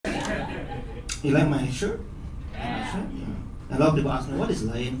You like my shirt? Yeah. A lot of people ask me, what is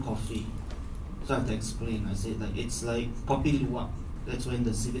lion coffee? So I have to explain. I say it's like kopi luwak. That's when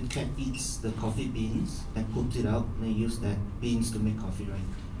the civet cat eats the coffee beans and puts it out, and they use that beans to make coffee, right?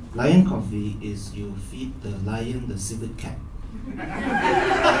 Lion coffee is you feed the lion the civet cat.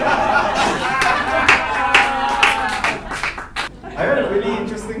 I read a really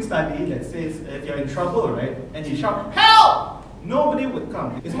interesting study that says if you're in trouble, right, and you shout, "Help!" nobody would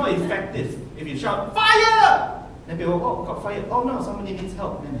come. It's more effective if you shout, "Fire!" Then people, oh, got fire. Oh no, somebody needs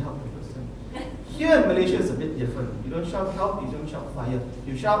help. Then help the person. Here in Malaysia, it's a bit different. You don't shout help, you don't shout fire.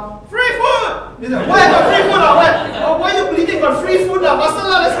 You shout, "Free food!" They say, why got free food? Or what? Oh, why are you bleeding? Got free food? Faster,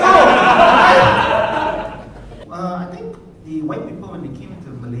 let's go! I think the white people, when they came to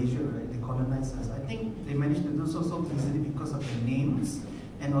Malaysia, right, they colonized us. I think they managed to do so easily because of the names,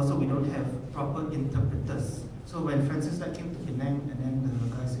 and also we don't have proper interpreters. So when Francis came to Penang, and then the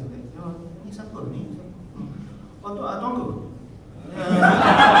guy said like, "Yo, ni siapa ni?" "Oh, tu Tuanku."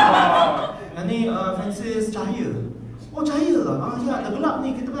 Ni Francis Cahaya. "Oh, Cahaya lah. Ya, dah gelap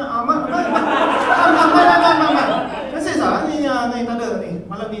ni. Kita pun amat. Francis ni tak ada ni.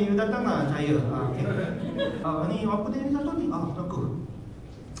 Malam ni you datang lah, Cahaya. Okay. Ni apa dia ni satu ni? Tuanku.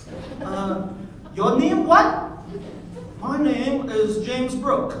 Your name what? My name is James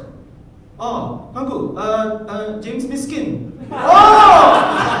Brooke. Oh, Tuanku. James Miskin. Oh!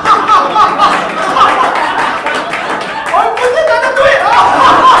 Oh, punya tak ada duit.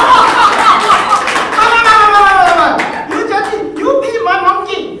 You be my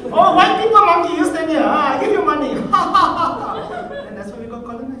monkey. Oh, white people monkey, you stand here. I give you money. And that's why we got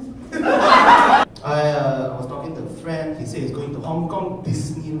colonized. I was talking to a friend. He said he's going to Hong Kong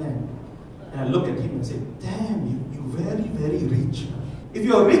Disneyland. And I look at him and say, damn, you very, very rich. If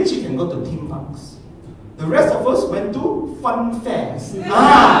you're rich, you can go to theme parks. The rest of us went to fun fairs.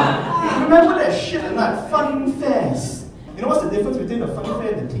 Remember that shit or not? Fun fairs. You know what's the difference between the fun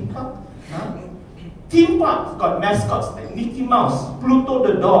fair and the theme park? Theme parks got mascots like Mickey Mouse, Pluto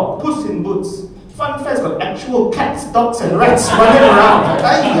the dog, Puss in Boots. Fun fairs got actual cats, dogs and rats running around.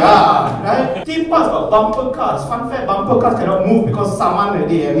 Right? Theme parks got bumper cars. Fun fair bumper cars cannot move because someone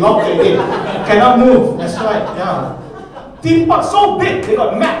already and locked already. Cannot move. That's right. Yeah. Theme parks so big, they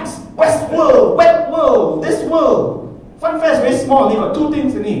got maps. West World, Wet World, this world. Fun fair is very small, they got two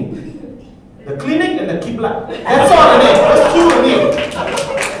things in it. The clinic and the Qibla. That's all in it. That's two in it.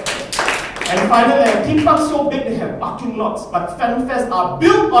 And finally, theme parks so big they have parking lots, but fan fairs are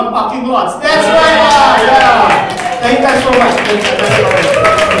built on parking lots. That's right. Yeah. Thank you guys so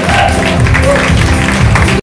much.